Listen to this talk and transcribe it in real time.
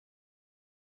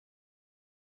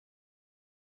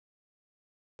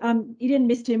You didn't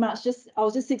miss too much. I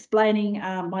was just explaining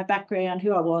my background,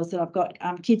 who I was, that I've got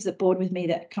kids that board with me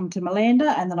that come to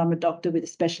Malanda, and that I'm a doctor with a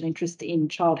special interest in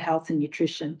child health and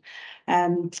nutrition.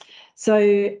 And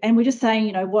we're just saying,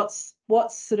 you know, what's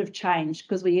sort of changed,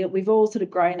 because we've all sort of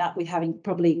grown up with having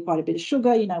probably quite a bit of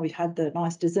sugar. You know, we've had the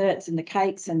nice desserts and the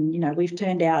cakes, and, you know, we've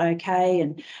turned out okay.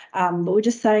 And but we're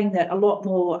just saying that a lot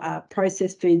more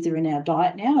processed foods are in our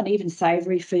diet now, and even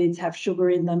savoury foods have sugar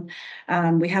in them.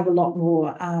 We have a lot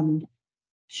more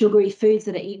sugary foods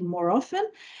that are eaten more often.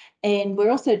 And we're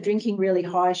also drinking really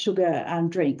high sugar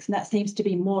drinks, and that seems to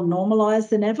be more normalised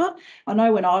than ever. I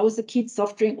know when I was a kid,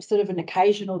 soft drink was sort of an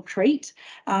occasional treat,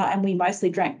 and we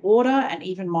mostly drank water. And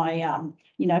even my,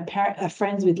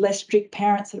 friends with less strict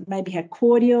parents that maybe had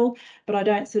cordial, but I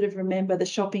don't sort of remember the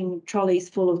shopping trolleys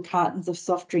full of cartons of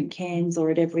soft drink cans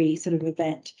or at every sort of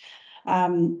event.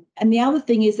 And the other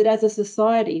thing is that as a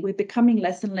society, we're becoming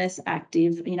less and less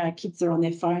active. You know, kids are on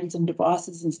their phones and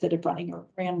devices instead of running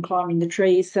around climbing the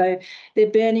trees. So they're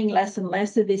burning less and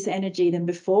less of this energy than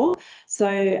before.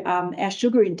 So our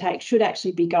sugar intake should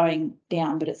actually be going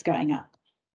down, but it's going up.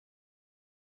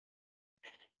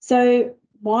 So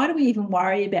why do we even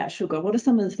worry about sugar? What are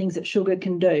some of the things that sugar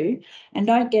can do? And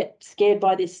don't get scared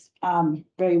by this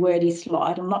very wordy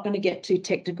slide. I'm not going to get too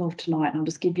technical tonight. I'll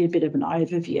just give you a bit of an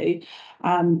overview.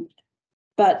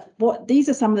 But these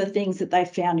are some of the things that they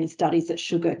found in studies that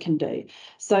sugar can do.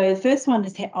 So the first one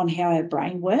is on how our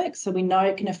brain works. So we know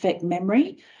it can affect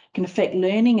memory, can affect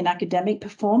learning and academic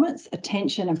performance,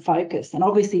 attention and focus. And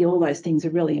obviously all those things are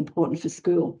really important for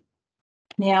school.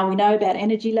 Now, we know about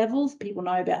energy levels. People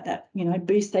know about that, you know,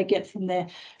 boost they get from their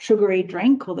sugary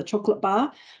drink or the chocolate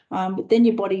bar. But then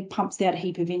your body pumps out a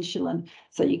heap of insulin.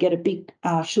 So you get a big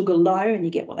sugar low and you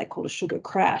get what they call a sugar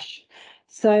crash.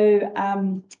 So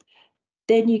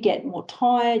then you get more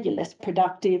tired, you're less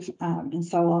productive, and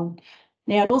so on.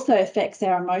 Now, it also affects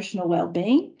our emotional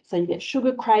well-being. So you get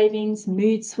sugar cravings,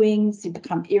 mood swings, you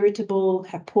become irritable,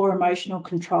 have poor emotional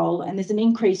control, and there's an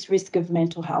increased risk of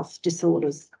mental health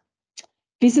disorders.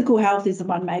 Physical health is the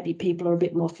one maybe people are a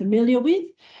bit more familiar with.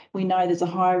 We know there's a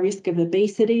higher risk of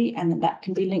obesity, and that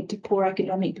can be linked to poor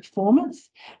academic performance.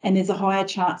 And there's a higher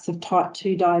chance of type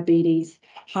 2 diabetes,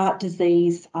 heart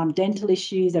disease, dental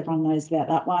issues, everyone knows about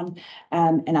that one,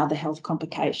 and other health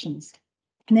complications.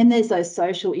 And then there's those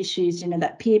social issues, you know,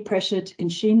 that peer pressure to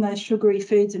consume those sugary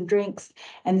foods and drinks,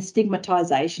 and the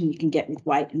stigmatisation you can get with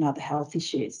weight and other health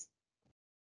issues.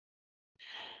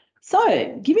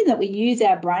 So, given that we use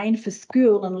our brain for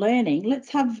school and learning, let's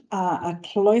have a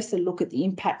closer look at the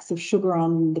impacts of sugar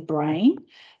on the brain.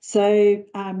 So,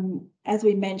 as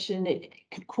we mentioned, it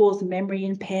can cause memory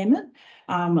impairment,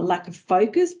 a lack of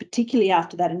focus, particularly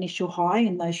after that initial high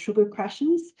in those sugar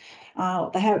crashes.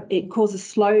 It causes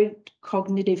slow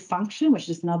cognitive function, which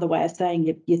is another way of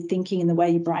saying your thinking and the way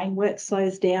your brain works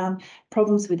slows down,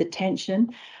 problems with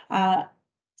attention.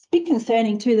 Bit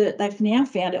concerning too that they've now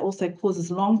found it also causes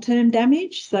long-term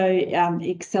damage. So it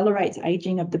accelerates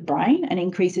aging of the brain and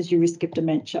increases your risk of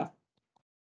dementia.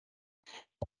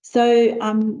 So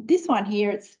this one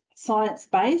here, it's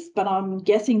science-based, but I'm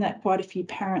guessing that quite a few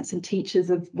parents and teachers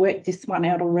have worked this one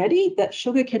out already, that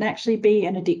sugar can actually be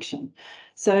an addiction.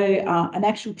 So an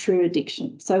actual true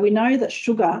addiction. So we know that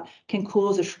sugar can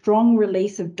cause a strong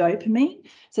release of dopamine.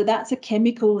 So that's a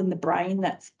chemical in the brain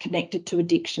that's connected to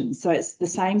addiction. So it's the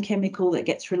same chemical that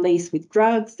gets released with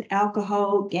drugs,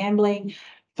 alcohol, gambling,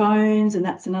 phones, and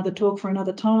that's another talk for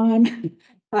another time.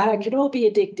 It can all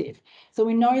be addictive. So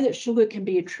we know that sugar can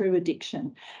be a true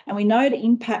addiction, and we know it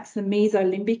impacts the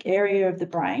mesolimbic area of the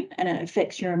brain, and it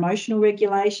affects your emotional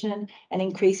regulation and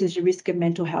increases your risk of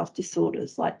mental health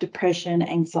disorders like depression,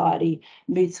 anxiety,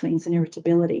 mood swings and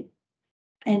irritability.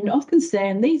 And of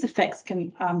concern, these effects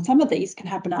can, some of these can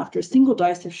happen after a single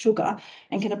dose of sugar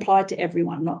and can apply to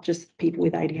everyone, not just people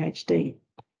with ADHD.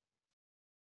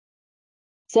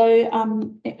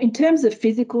 So in terms of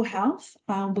physical health,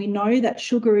 we know that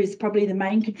sugar is probably the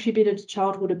main contributor to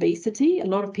childhood obesity. A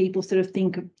lot of people sort of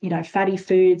think of, you know, fatty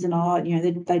foods and,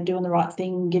 they're doing the right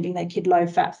thing, giving their kid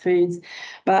low-fat foods.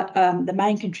 But the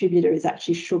main contributor is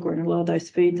actually sugar, and a lot of those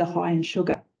foods are high in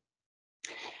sugar.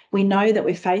 We know that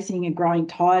we're facing a growing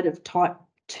tide of type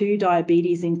 2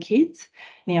 diabetes in kids.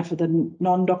 Now, for the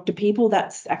non-doctor people,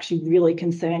 that's actually really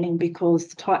concerning, because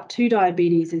type 2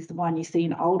 diabetes is the one you see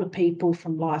in older people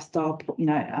from lifestyle,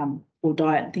 or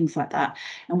diet and things like that.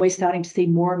 And we're starting to see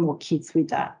more and more kids with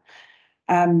that.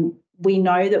 We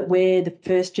know that we're the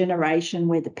first generation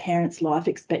where the parents' life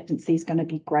expectancy is going to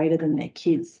be greater than their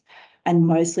kids. And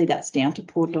mostly that's down to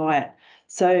poor diet.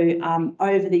 So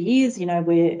over the years, you know,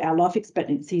 our life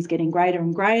expectancy is getting greater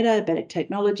and greater, better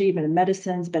technology, better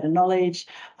medicines, better knowledge,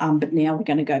 but now we're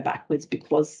going to go backwards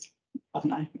because, I don't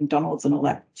know, McDonald's and all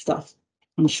that stuff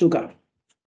and sugar.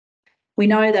 We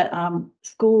know that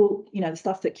school, you know, the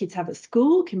stuff that kids have at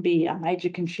school can be a major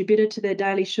contributor to their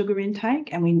daily sugar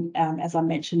intake. And we, as I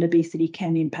mentioned, obesity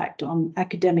can impact on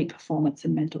academic performance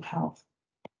and mental health.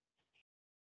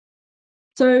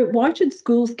 So why should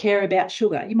schools care about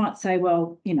sugar? You might say,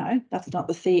 well, you know, that's not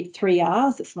the 3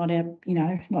 R's. It's not our, you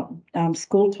know, not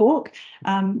school talk.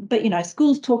 But, you know,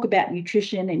 schools talk about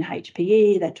nutrition in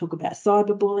HPE. They talk about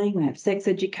cyberbullying. They have sex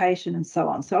education and so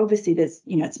on. So obviously there's,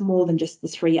 you know, it's more than just the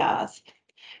 3 R's.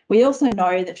 We also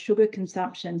know that sugar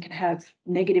consumption can have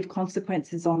negative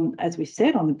consequences on, as we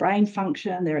said, on the brain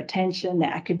function, their attention,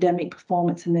 their academic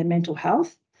performance and their mental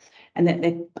health, and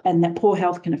that poor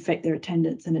health can affect their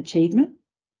attendance and achievement.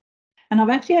 And I've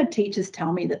actually had teachers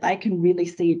tell me that they can really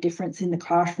see a difference in the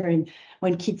classroom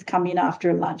when kids come in after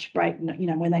a lunch break, you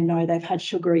know, when they know they've had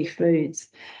sugary foods.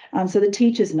 So the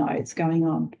teachers know it's going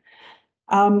on.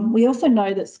 We also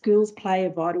know that schools play a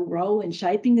vital role in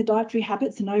shaping the dietary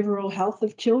habits and overall health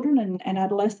of children and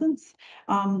adolescents.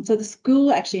 So the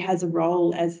school actually has a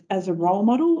role as a role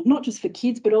model, not just for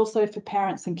kids, but also for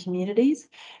parents and communities.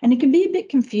 And it can be a bit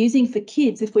confusing for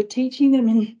kids if we're teaching them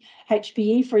in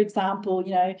HPE, for example,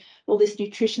 you know, all this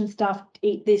nutrition stuff,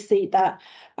 eat this, eat that,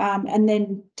 and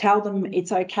then tell them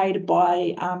it's okay to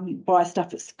buy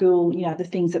stuff at school, you know, the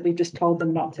things that we've just told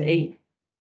them not to eat.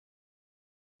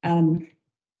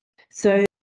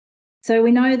 So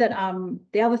we know that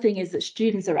the other thing is that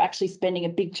students are actually spending a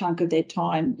big chunk of their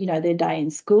time, you know, their day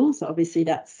in school. So obviously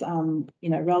that's, you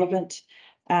know, relevant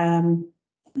to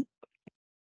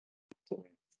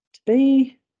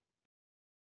be.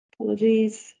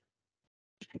 Apologies.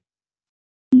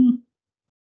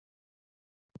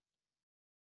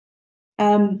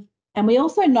 And we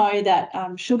also know that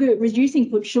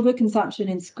reducing sugar consumption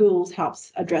in schools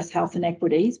helps address health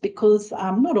inequities because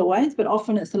not always, but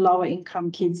often it's the lower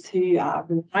income kids who are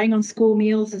relying on school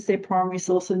meals as their primary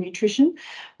source of nutrition,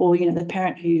 or, you know, the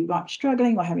parent who might be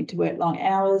struggling or having to work long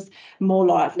hours, more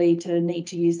likely to need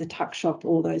to use the tuck shop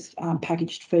or those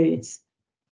packaged foods.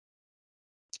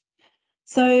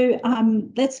 So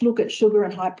let's look at sugar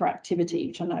and hyperactivity,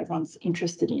 which I know everyone's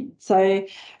interested in. So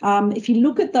if you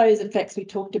look at those effects we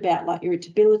talked about, like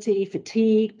irritability,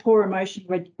 fatigue, poor emotion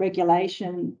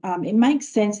regulation, it makes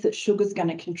sense that sugar is going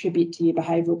to contribute to your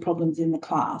behavioural problems in the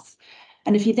class.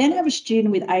 And if you then have a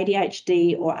student with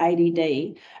ADHD or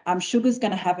ADD, sugar is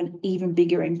going to have an even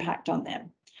bigger impact on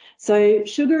them. So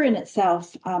sugar in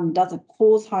itself doesn't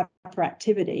cause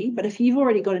hyperactivity, but if you've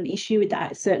already got an issue with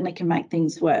that, it certainly can make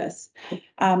things worse.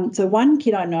 So one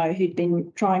kid I know who'd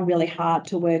been trying really hard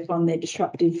to work on their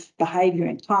disruptive behaviour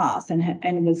in class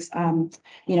and was,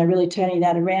 you know, really turning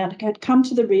that around, had come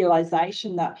to the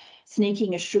realisation that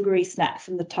sneaking a sugary snack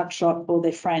from the tuck shop or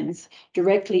their friends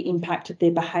directly impacted their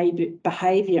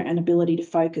behaviour and ability to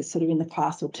focus sort of in the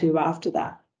class or two after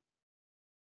that.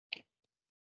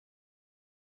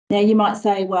 Now, you might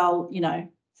say, well, you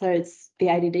know, so it's the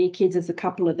ADD kids, there's a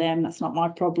couple of them, that's not my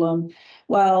problem.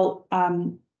 Well,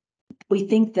 we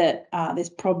think that there's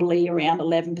probably around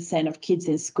 11% of kids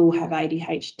in school have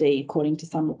ADHD, according to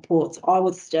some reports. I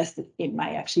would suggest that it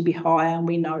may actually be higher, and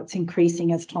we know it's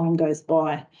increasing as time goes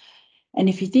by. And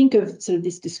if you think of sort of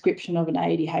this description of an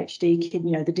ADHD kid,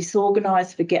 you know, the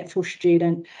disorganised, forgetful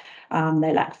student,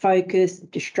 they lack focus,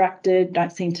 distracted,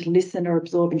 don't seem to listen or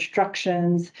absorb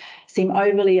instructions, seem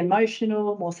overly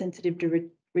emotional, more sensitive to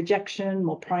rejection,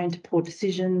 more prone to poor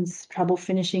decisions, trouble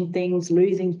finishing things,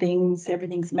 losing things,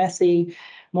 everything's messy,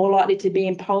 more likely to be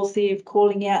impulsive,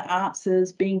 calling out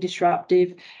answers, being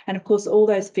disruptive. And of course, all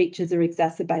those features are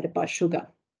exacerbated by sugar.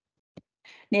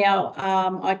 Now,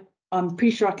 I'm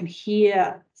pretty sure I can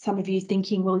hear some of you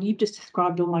thinking, well, you've just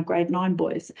described all my grade 9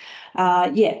 boys.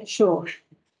 Yeah, sure.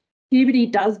 Puberty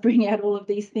does bring out all of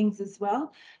these things as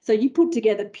well. So you put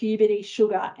together puberty,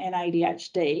 sugar and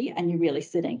ADHD, and you're really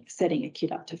setting a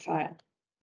kid up to fail.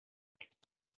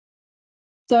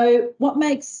 So what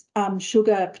makes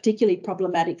sugar particularly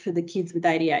problematic for the kids with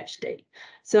ADHD?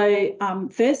 So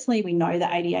firstly, we know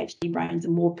that ADHD brains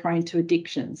are more prone to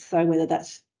addictions. So whether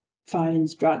that's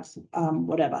phones, drugs,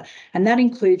 whatever, and that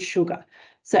includes sugar.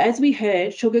 So as we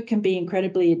heard, sugar can be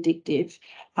incredibly addictive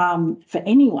for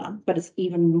anyone, but it's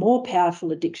even more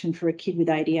powerful addiction for a kid with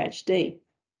ADHD.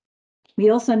 We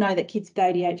also know that kids with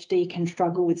ADHD can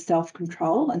struggle with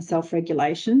self-control and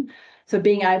self-regulation. So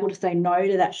being able to say no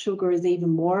to that sugar is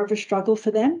even more of a struggle for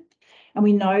them. And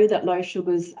we know that low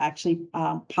sugar is actually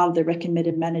part of the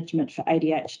recommended management for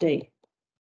ADHD.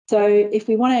 So if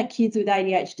we want our kids with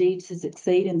ADHD to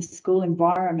succeed in the school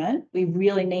environment, we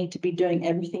really need to be doing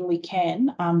everything we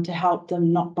can to help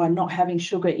them by not having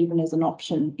sugar even as an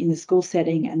option in the school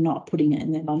setting and not putting it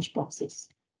in their lunch boxes.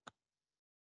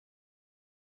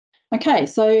 Okay,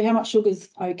 so how much sugar is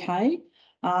okay?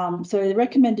 So the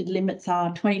recommended limits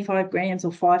are 25 grams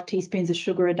or 5 teaspoons of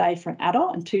sugar a day for an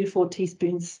adult and 2 to 4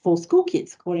 teaspoons for school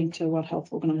kids, according to World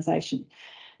Health Organization.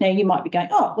 Now, you might be going,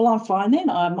 oh, well, I'm fine then.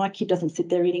 My kid doesn't sit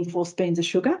there eating 4 spoons of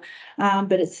sugar,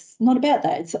 but it's not about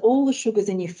that. It's all the sugars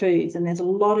in your foods, and there's a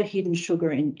lot of hidden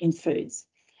sugar in foods.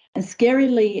 And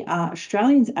scarily,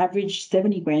 Australians average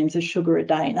 70 grams of sugar a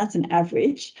day, and that's an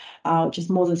average, which is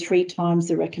more than 3 times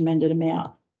the recommended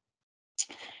amount.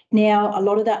 Now, a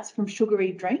lot of that's from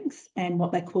sugary drinks and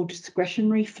what they call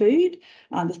discretionary food,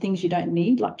 the things you don't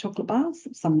need, like chocolate bars.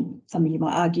 Some of you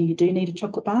might argue you do need a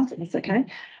chocolate bar, but that's okay.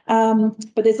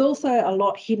 But there's also a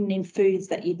lot hidden in foods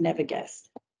that you'd never guess.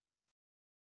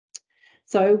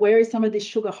 So where is some of this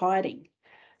sugar hiding?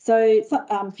 So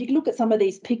if you look at some of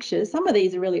these pictures, some of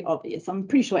these are really obvious. I'm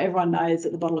pretty sure everyone knows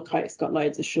that the bottle of Coke's got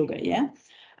loads of sugar, yeah?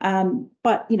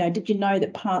 But, did you know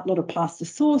that a lot of pasta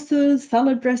sauces,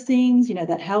 salad dressings,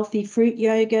 that healthy fruit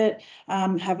yogurt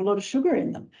have a lot of sugar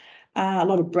in them? A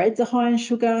lot of breads are high in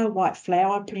sugar. White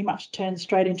flour pretty much turns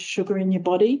straight into sugar in your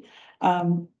body.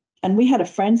 And we had a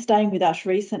friend staying with us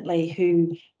recently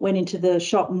who went into the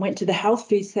shop and went to the health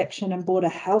food section and bought a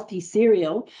healthy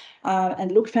cereal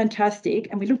and looked fantastic.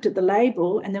 And we looked at the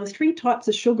label and there was 3 types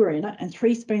of sugar in it and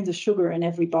 3 spoons of sugar in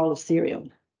every bowl of cereal.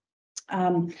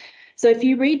 So if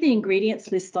you read the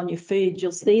ingredients list on your food,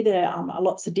 you'll see there are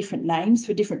lots of different names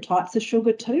for different types of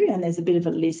sugar too, and there's a bit of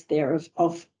a list there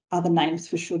of other names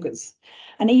for sugars.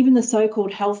 And even the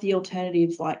so-called healthy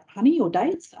alternatives like honey or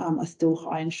dates are still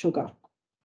high in sugar.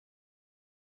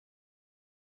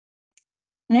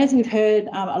 And as we've heard,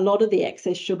 a lot of the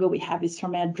excess sugar we have is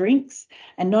from our drinks,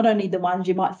 and not only the ones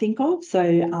you might think of.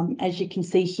 So as you can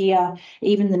see here,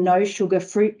 even the no sugar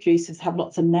fruit juices have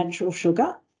lots of natural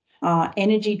sugar.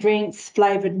 Energy drinks,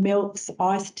 flavoured milks,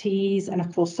 iced teas, and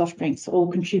of course soft drinks all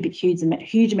contribute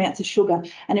huge amounts of sugar.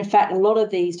 And in fact, a lot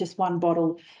of these, just one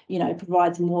bottle,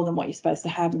 provides more than what you're supposed to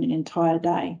have in an entire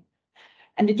day.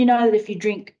 And did you know that if you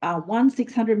drink one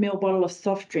 600ml bottle of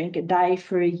soft drink a day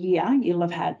for a year, you'll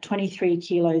have had 23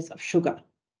 kilos of sugar?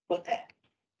 But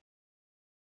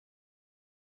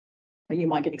you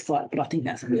might get excited, but I think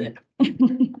that's weird.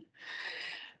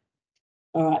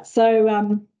 All right,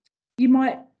 so you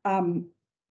might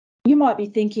be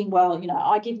thinking, well,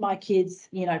 I give my kids,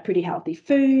 pretty healthy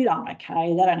food. I'm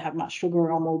okay. They don't have much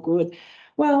sugar. I'm all good.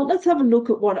 Well, let's have a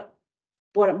look at what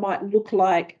it might look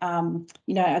like,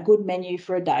 a good menu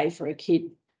for a day for a kid.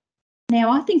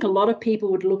 Now, I think a lot of people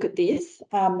would look at this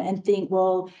and think,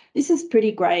 well, this is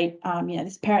pretty great.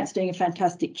 This parent's doing a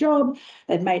fantastic job.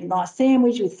 They've made a nice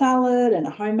sandwich with salad and a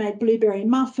homemade blueberry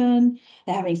muffin.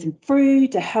 They're having some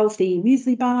fruit, a healthy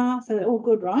muesli bar. So they're all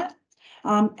good, right?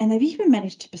 And they've even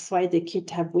managed to persuade their kid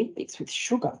to have Weet-Bix with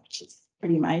sugar, which is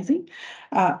pretty amazing.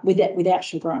 Without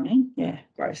sugar, I mean. Yeah,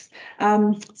 gross.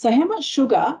 So how much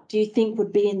sugar do you think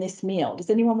would be in this meal?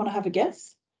 Does anyone want to have a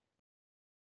guess?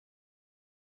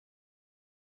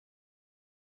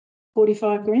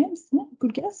 45 grams? Yeah,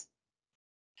 good guess.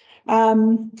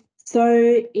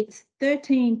 So it's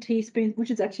 13 teaspoons,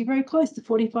 which is actually very close to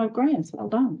 45 grams. Well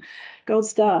done. Gold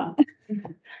star.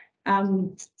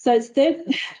 So it's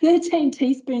 13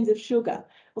 teaspoons of sugar,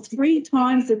 or 3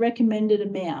 times the recommended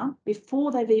amount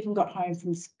before they've even got home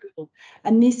from school.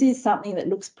 And this is something that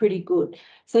looks pretty good.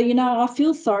 So, I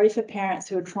feel sorry for parents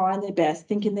who are trying their best,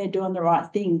 thinking they're doing the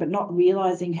right thing, but not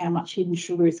realising how much hidden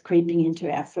sugar is creeping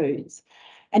into our foods.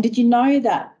 And did you know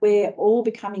that we're all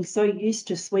becoming so used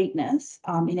to sweetness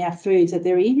in our foods that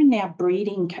they're even now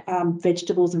breeding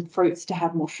vegetables and fruits to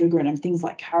have more sugar in them, things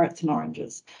like carrots and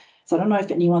oranges. So I don't know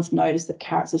if anyone's noticed that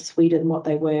carrots are sweeter than what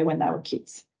they were when they were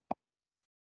kids.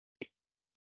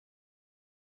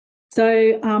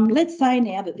 So let's say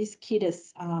now that this kid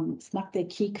has snuck their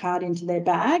key card into their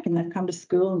bag and they've come to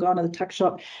school and gone to the tuck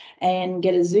shop and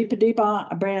get a Zooper Duper,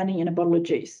 a brownie and a bottle of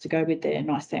juice to go with their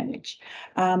nice sandwich.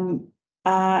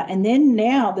 And then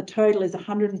now the total is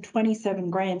 127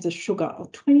 grams of sugar, or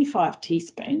 25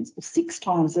 teaspoons, or 6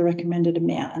 times the recommended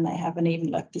amount, and they haven't even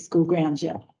left the school grounds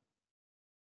yet.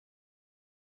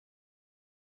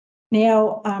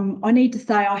 Now, I need to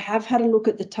say I have had a look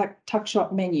at the tuck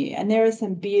shop menu, and there are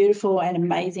some beautiful and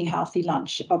amazing healthy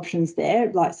lunch options there,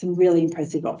 like some really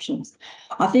impressive options.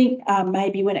 I think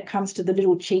maybe when it comes to the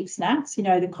little cheap snacks, you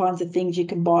know, the kinds of things you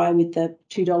can buy with the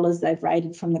 $2 they've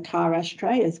rated from the car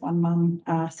ashtray, as one mum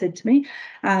said to me,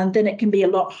 then it can be a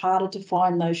lot harder to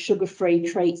find those sugar-free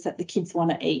treats that the kids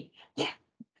want to eat.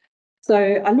 So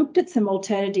I looked at some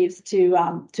alternatives to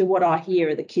what I hear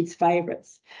are the kids'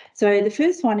 favourites. So the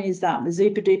first one is the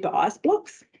Zooper Duper Ice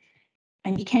Blocks.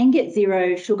 And you can get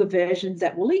zero sugar versions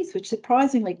at Woolies, which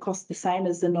surprisingly cost the same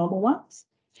as the normal ones.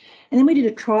 And then we did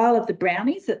a trial of the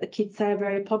brownies that the kids say are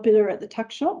very popular at the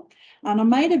tuck shop. And I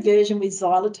made a version with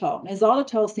xylitol. Now,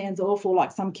 xylitol sounds awful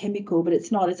like some chemical, but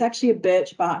it's not. It's actually a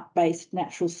birch bark-based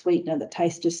natural sweetener that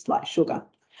tastes just like sugar.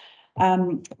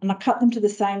 And I cut them to the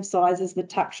same size as the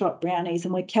tuck shop brownies,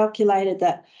 and we calculated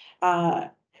that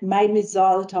made with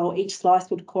xylitol, each slice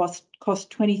would cost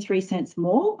 23 cents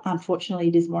more. Unfortunately,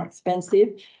 it is more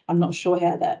expensive. I'm not sure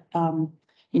how that,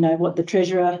 you know, what the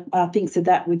treasurer thinks of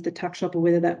that with the tuck shop or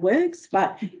whether that works,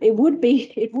 but it would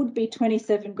be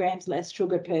 27 grams less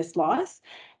sugar per slice.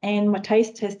 And my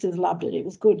taste testers loved it. It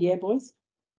was good, yeah, boys.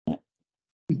 Yeah.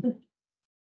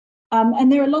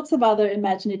 And there are lots of other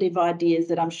imaginative ideas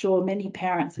that I'm sure many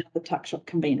parents and other tuck shop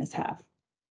conveners have.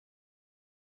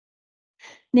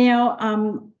 Now,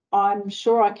 I'm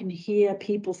sure I can hear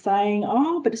people saying,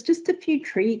 oh, but it's just a few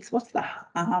treats. What's the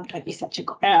harm? Don't be such a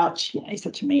grouch, you know,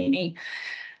 such a meanie.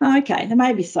 Okay, there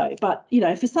may be so, but, you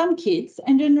know, for some kids,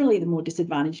 and generally the more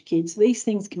disadvantaged kids, these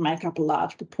things can make up a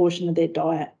large proportion of their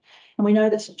diet. And we know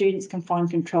that students can find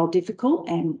control difficult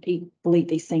and will eat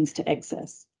these things to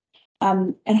excess.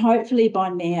 And hopefully by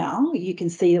now you can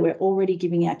see that we're already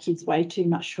giving our kids way too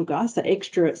much sugar, so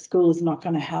extra at school is not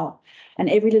going to help. And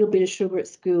every little bit of sugar at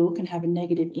school can have a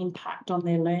negative impact on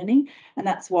their learning, and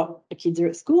that's what the kids are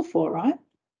at school for, right?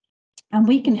 And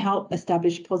we can help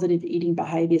establish positive eating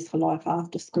behaviours for life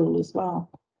after school as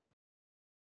well.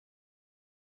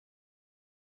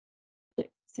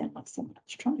 Sound like someone's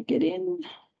trying to get in.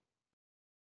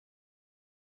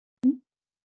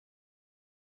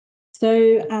 So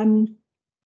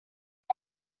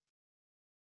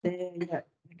there you go.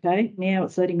 Okay, now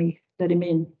it's letting him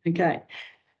in. Okay.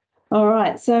 All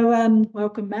right. So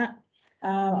welcome, Matt.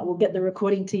 We'll get the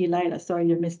recording to you later. Sorry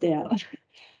you missed out.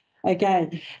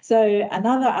 Okay. So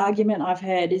another argument I've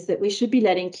heard is that we should be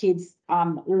letting kids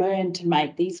learn to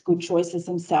make these good choices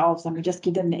themselves, and we just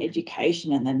give them the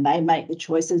education and then they make the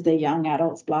choices. They're young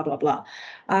adults, blah, blah, blah.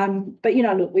 But, you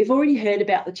know, look, we've already heard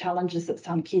about the challenges that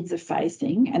some kids are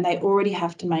facing, and they already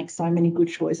have to make so many good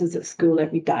choices at school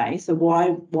every day. So why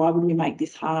would we make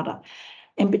this harder?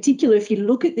 In particular, if you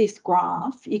look at this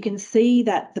graph, you can see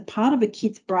that the part of a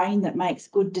kid's brain that makes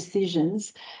good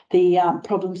decisions, the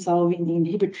problem solving, the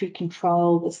inhibitory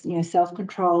control, the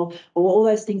self-control, or all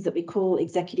those things that we call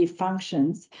executive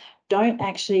functions, don't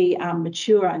actually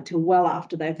mature until well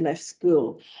after they've left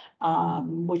school,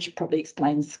 which probably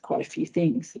explains quite a few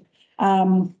things.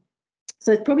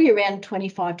 So it's probably around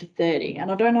 25 to 30.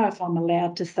 And I don't know if I'm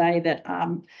allowed to say that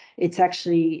it's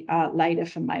actually later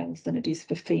for males than it is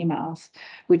for females,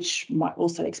 which might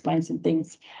also explain some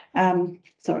things.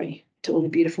 Sorry to all the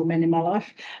beautiful men in my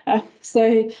life.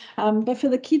 But for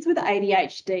the kids with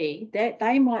ADHD,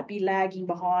 they might be lagging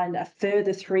behind a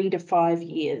further 3 to 5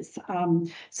 years.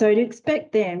 So to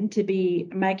expect them to be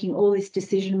making all this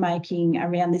decision making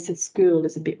around this at school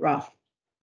is a bit rough.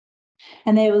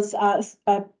 And there was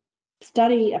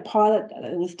a pilot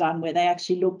that was done where they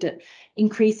actually looked at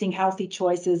increasing healthy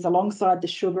choices alongside the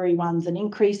sugary ones and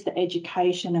increased the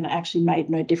education, and it actually made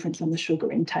no difference on the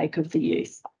sugar intake of the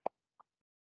youth.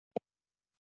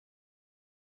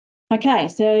 Okay,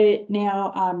 so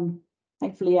now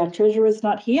thankfully our treasurer's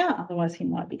not here, otherwise he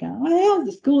might be going, oh, how's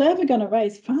the school ever going to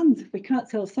raise funds if we can't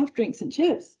sell soft drinks and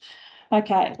chips?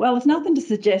 Okay, well, there's nothing to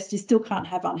suggest you still can't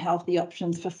have unhealthy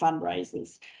options for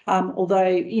fundraisers, although,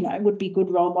 you know, it would be good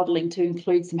role modelling to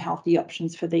include some healthy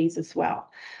options for these as well.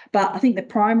 But I think the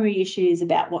primary issue is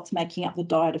about what's making up the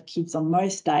diet of kids on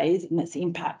most days and its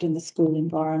impact in the school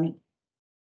environment.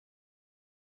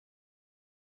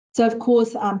 So, of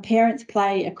course, parents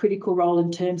play a critical role in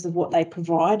terms of what they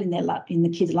provide in the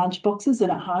kids' lunch boxes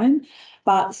and at home,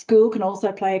 but school can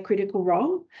also play a critical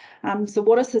role. So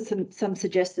what are some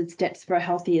suggested steps for a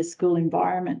healthier school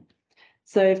environment?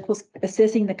 So, of course,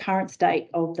 assessing the current state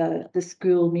of the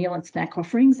school meal and snack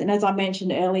offerings. And as I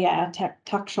mentioned earlier, our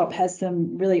tuck shop has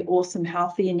some really awesome,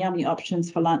 healthy and yummy options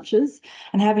for lunches.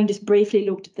 And having just briefly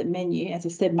looked at the menu, as I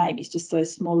said, maybe it's just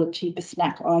those smaller, cheaper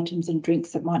snack items and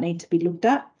drinks that might need to be looked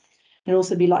at. It'd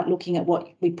also be like looking at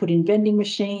what we put in vending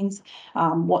machines,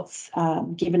 what's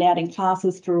given out in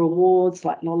classes for awards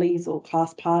like lollies or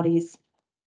class parties,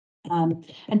 and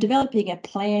developing a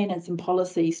plan and some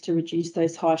policies to reduce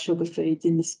those high sugar foods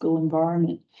in the school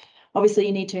environment. Obviously,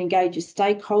 you need to engage your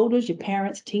stakeholders, your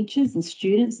parents, teachers and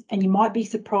students, and you might be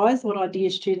surprised what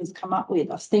ideas students come up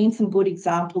with. I've seen some good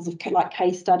examples of like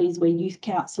case studies where youth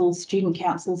councils, student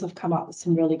councils have come up with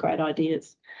some really great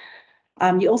ideas.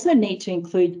 You also need to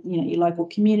include, your local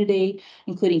community,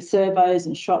 including servos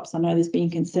and shops. I know there's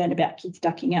been concern about kids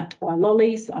ducking out to buy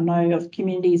lollies. I know of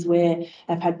communities where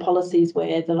they've had policies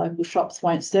where the local shops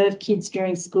won't serve kids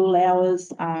during school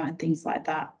hours and things like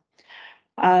that.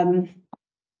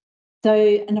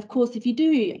 And of course, if you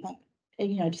do,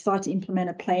 decide to implement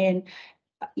a plan,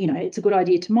 it's a good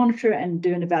idea to monitor it and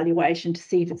do an evaluation to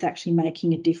see if it's actually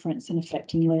making a difference and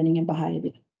affecting learning and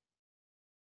behaviour.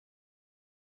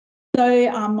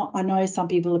 So I know some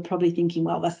people are probably thinking,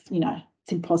 well, that's,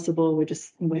 it's impossible.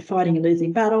 We're fighting a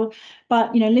losing battle.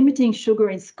 But, limiting sugar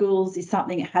in schools is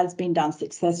something that has been done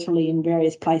successfully in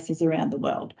various places around the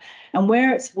world. And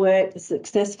where it's worked, the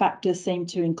success factors seem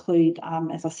to include,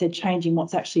 as I said, changing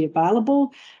what's actually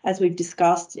available. As we've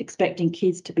discussed, expecting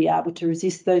kids to be able to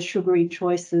resist those sugary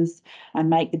choices and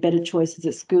make the better choices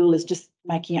at school is just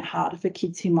making it harder for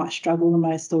kids who might struggle the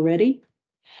most already.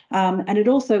 And it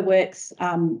also works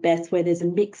best where there's a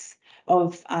mix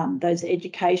of those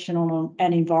educational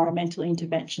and environmental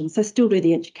interventions. So still do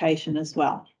the education as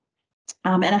well.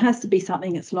 And it has to be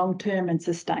something that's long-term and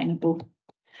sustainable.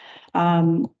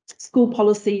 School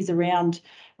policies around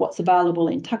what's available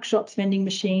in tuck shops, vending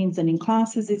machines and in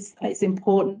classes is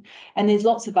important. And there's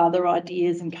lots of other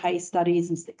ideas and case studies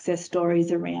and success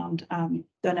stories around.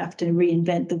 Don't have to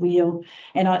reinvent the wheel.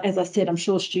 And as I said, I'm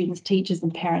sure students, teachers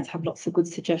and parents have lots of good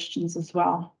suggestions as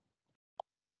well.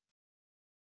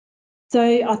 So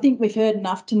I think we've heard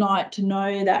enough tonight to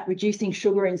know that reducing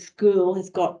sugar in school has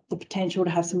got the potential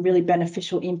to have some really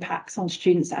beneficial impacts on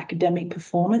students' academic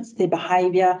performance, their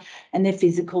behaviour and their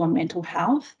physical and mental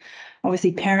health.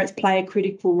 Obviously, parents play a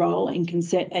critical role in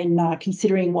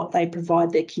considering what they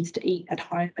provide their kids to eat at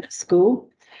home and at school.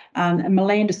 And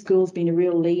Malanda School has been a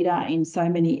real leader in so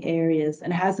many areas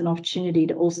and has an opportunity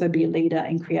to also be a leader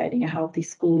in creating a healthy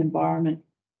school environment.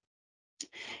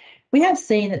 We have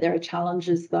seen that there are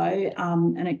challenges though,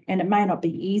 and it may not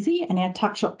be easy, and our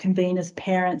tuck shop conveners,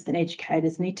 parents and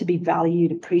educators need to be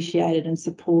valued, appreciated and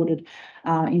supported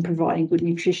in providing good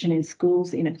nutrition in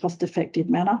schools in a cost-effective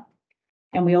manner.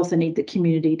 And we also need the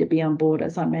community to be on board,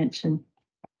 as I mentioned.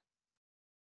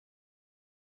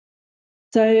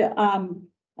 So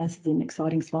this is an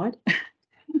exciting slide.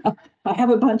 I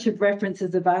have a bunch of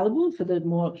references available for the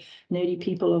more nerdy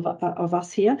people of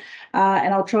us here,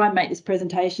 and I'll try and make this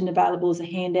presentation available as a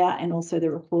handout and also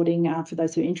the recording for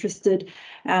those who are interested.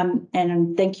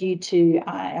 And thank you to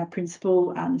our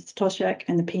principal, Mr. Toshak,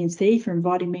 and the P&C for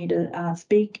inviting me to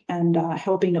speak and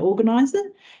helping to organise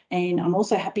it. And I'm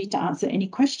also happy to answer any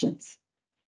questions.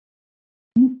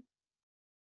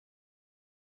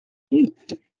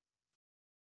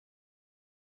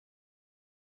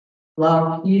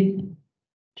 Lara, can you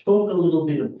talk a little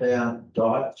bit about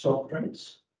diet soft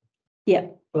drinks? Yeah,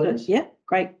 please. Yeah,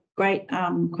 great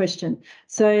question.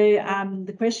 So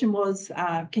the question was,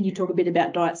 can you talk a bit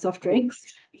about diet soft drinks?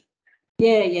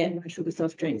 Yeah, no sugar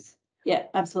soft drinks. Yeah,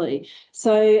 absolutely.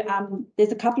 So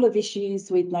there's a couple of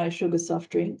issues with no sugar soft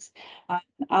drinks.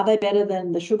 Are they better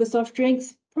than the sugar soft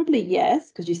drinks? Probably yes,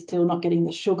 because you're still not getting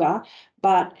the sugar,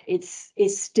 but it's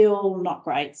still not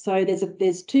great. So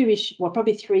there's two issues, well,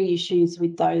 probably three issues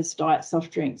with those diet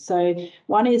soft drinks. So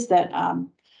one is that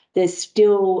they're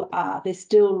still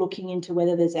looking into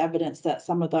whether there's evidence that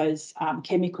some of those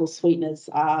chemical sweeteners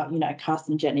are,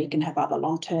 carcinogenic and have other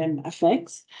long-term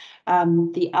effects.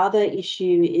 The other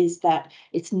issue is that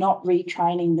it's not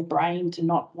retraining the brain to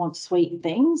not want sweet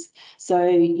things. So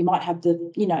you might have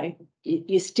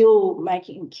you're still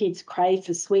making kids crave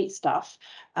for sweet stuff.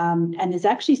 And there's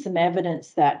actually some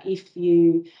evidence that if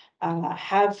you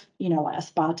have, like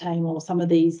aspartame or some of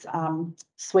these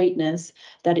sweeteners,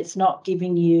 that it's not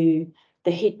giving you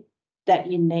the hit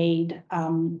that you need,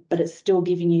 but it's still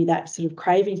giving you that sort of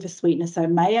craving for sweetness. So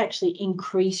it may actually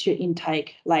increase your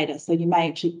intake later. So you may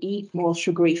actually eat more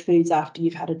sugary foods after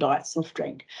you've had a diet soft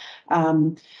drink.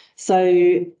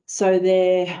 So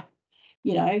they're,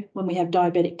 when we have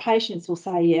diabetic patients, we'll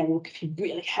say, yeah, look, if you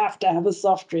really have to have a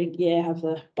soft drink, yeah, have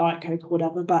the Diet Coke or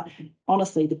whatever. But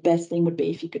honestly, the best thing would be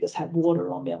if you could just have water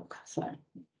or milk. So.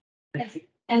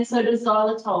 And so does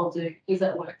xylitol do? Is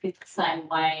it work the same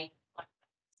way?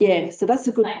 Yeah, so that's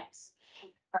a good.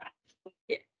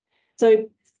 Yeah. So,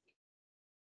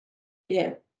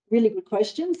 yeah, really good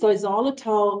question. So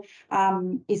xylitol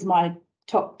is my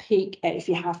top pick if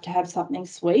you have to have something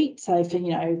sweet. So for,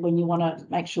 you know, when you want to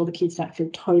make sure the kids don't feel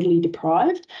totally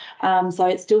deprived. So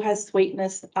it still has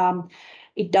sweetness.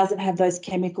 It doesn't have those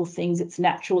chemical things. It's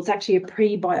natural. It's actually a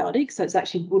prebiotic, so it's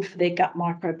actually good for their gut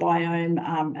microbiome,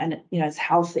 and it, you know, it's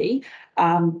healthy.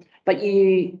 But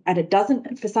it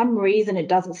doesn't, for some reason, it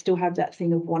doesn't still have that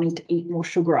thing of wanting to eat more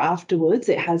sugar afterwards.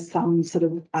 It has some sort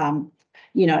of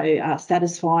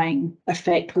satisfying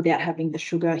effect without having the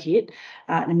sugar hit,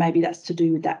 and maybe that's to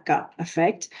do with that gut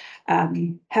effect.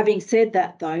 Having said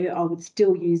that, though, I would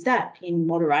still use that in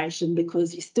moderation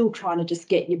because you're still trying to just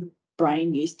get your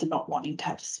brain used to not wanting to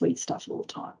have sweet stuff all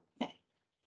the time.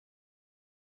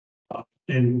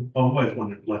 And I've always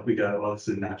wondered, like we go, oh, it's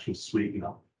a natural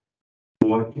sweetener.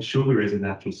 Why sugar is a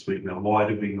natural sweetener? Why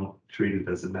do we not treat it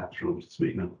as a natural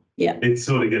sweetener? Yeah. It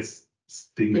sort of gets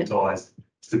stigmatized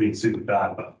to being super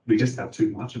bad, but we just have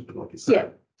too much of it, like you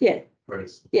said. Yeah.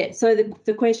 Whereas, yeah. So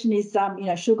the question is,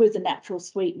 sugar is a natural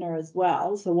sweetener as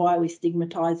well. So why are we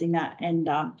stigmatizing that? And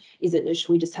should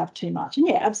we just have too much? And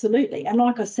yeah, absolutely. And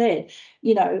like I said,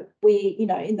 in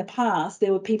the past,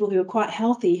 there were people who were quite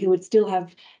healthy who would still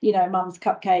have, mum's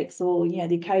cupcakes or,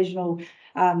 the occasional,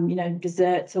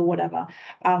 desserts or whatever.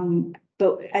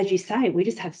 But as you say, we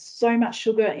just have so much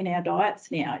sugar in our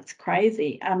diets now. It's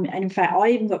crazy. And in fact, I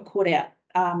even got caught out.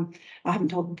 I haven't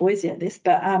told the boys yet this,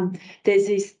 but there's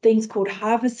these things called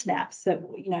harvest snaps that,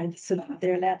 sort of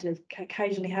they're allowed to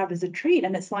occasionally have as a treat.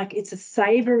 And it's a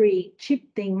savoury chip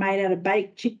thing made out of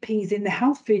baked chickpeas in the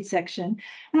health food section.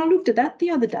 And I looked at that the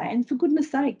other day and for goodness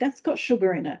sake, that's got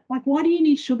sugar in it. Like, why do you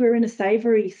need sugar in a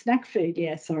savoury snack food?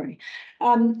 Yeah, sorry.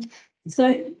 So,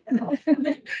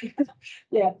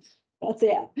 yeah, that's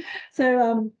it.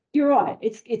 So, you're right.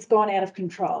 It's gone out of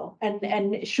control,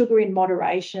 and sugar in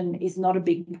moderation is not a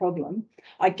big problem.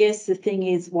 I guess the thing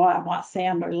is why I might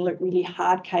sound a really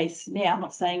hard case now. I'm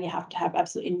not saying you have to have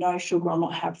absolutely no sugar or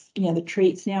not have the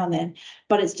treats now and then,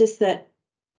 but it's just that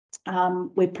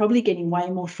we're probably getting way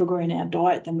more sugar in our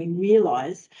diet than we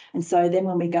realise. And so then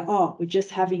when we go, oh, we're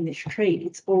just having this treat,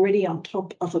 it's already on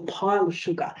top of a pile of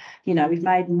sugar. We've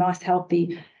made a nice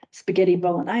healthy spaghetti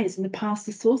bolognese, and the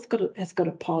pasta sauce has got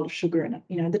a pile of sugar in it.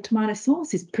 The tomato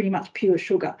sauce is pretty much pure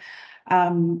sugar.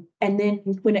 And then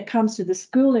when it comes to the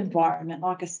school environment,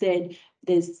 like I said,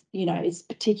 there's, it's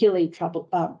particularly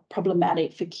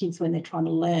problematic for kids when they're trying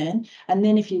to learn. And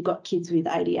then if you've got kids with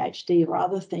ADHD or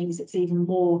other things, it's even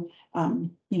more,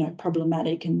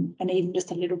 problematic, and even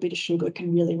just a little bit of sugar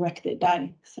can really wreck their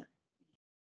day. So.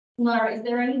 Lara, is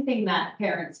there anything that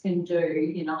parents can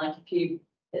do, like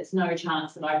there's no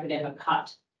chance that I could ever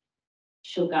cut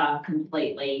sugar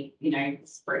completely,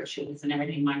 fruit sugars and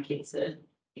everything. My kids are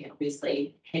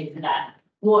obviously head for that.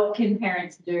 What can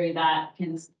parents do that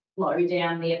can slow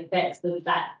down the effects of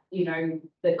that,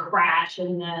 the crash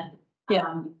and the,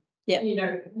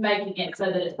 making it so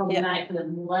that it's problematic for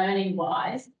them learning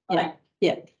wise? Is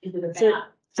it about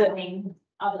having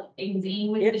other things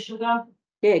in with the sugar?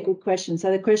 Yeah, good question.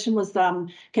 So the question was,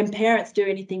 can parents do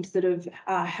anything to sort of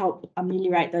help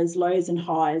ameliorate those lows and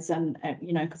highs, and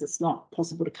because it's not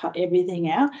possible to cut everything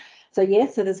out. So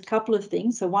so there's a couple of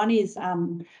things. So one is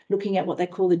looking at what they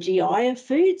call the GI of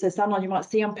food. So sometimes you might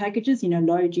see on packages,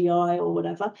 low GI or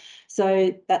whatever.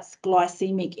 So that's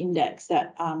glycemic index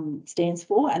that stands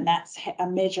for, and that's a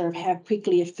measure of how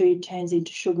quickly a food turns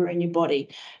into sugar in your body.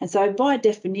 And so by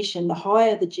definition, the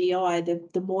higher the GI,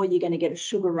 the more you're going to get a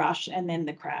sugar rush and then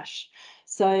the crash.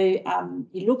 So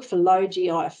you look for low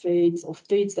GI foods or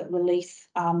foods that release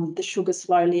the sugar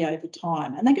slowly over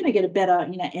time, and they're going to get a better,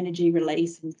 energy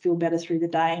release and feel better through the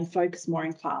day and focus more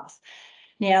in class.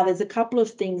 Now, there's a couple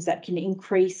of things that can that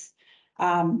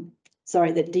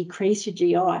decrease your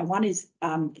GI. One is,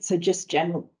 so just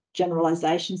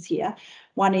generalizations here.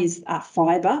 One is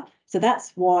fiber. So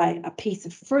that's why a piece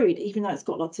of fruit, even though it's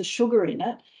got lots of sugar in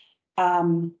it,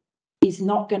 is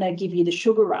not going to give you the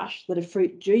sugar rush that a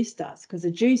fruit juice does, because the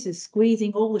juice is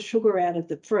squeezing all the sugar out of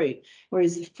the fruit,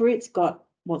 whereas the fruit's got,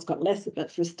 it's got less of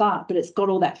it for a start, but it's got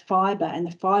all that fibre, and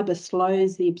the fibre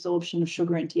slows the absorption of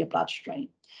sugar into your bloodstream.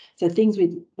 So things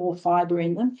with more fibre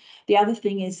in them. The other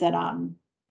thing is that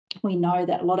we know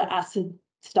that a lot of acid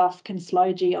stuff can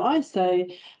slow GI. So,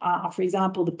 for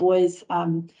example, the boys,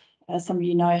 as some of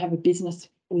you know, have a business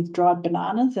with dried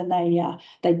bananas, and they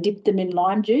dip them in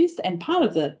lime juice. And part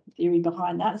of the theory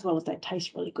behind that, as well as they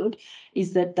taste really good,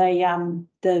 is that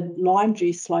the lime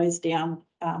juice slows down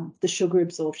the sugar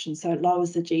absorption, so it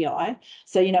lowers the GI.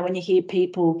 So when you hear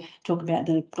people talk about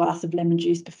the glass of lemon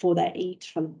juice before they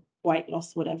eat for weight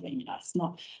loss, whatever, it's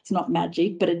not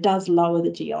magic, but it does lower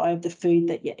the GI of the food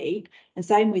that you eat. And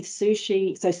same with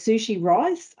sushi. So sushi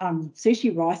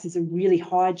rice is a really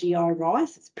high GI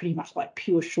rice. It's pretty much like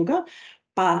pure sugar,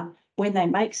 but when they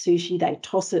make sushi, they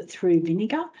toss it through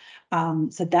vinegar.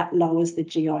 So that lowers the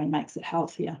GI and makes it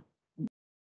healthier.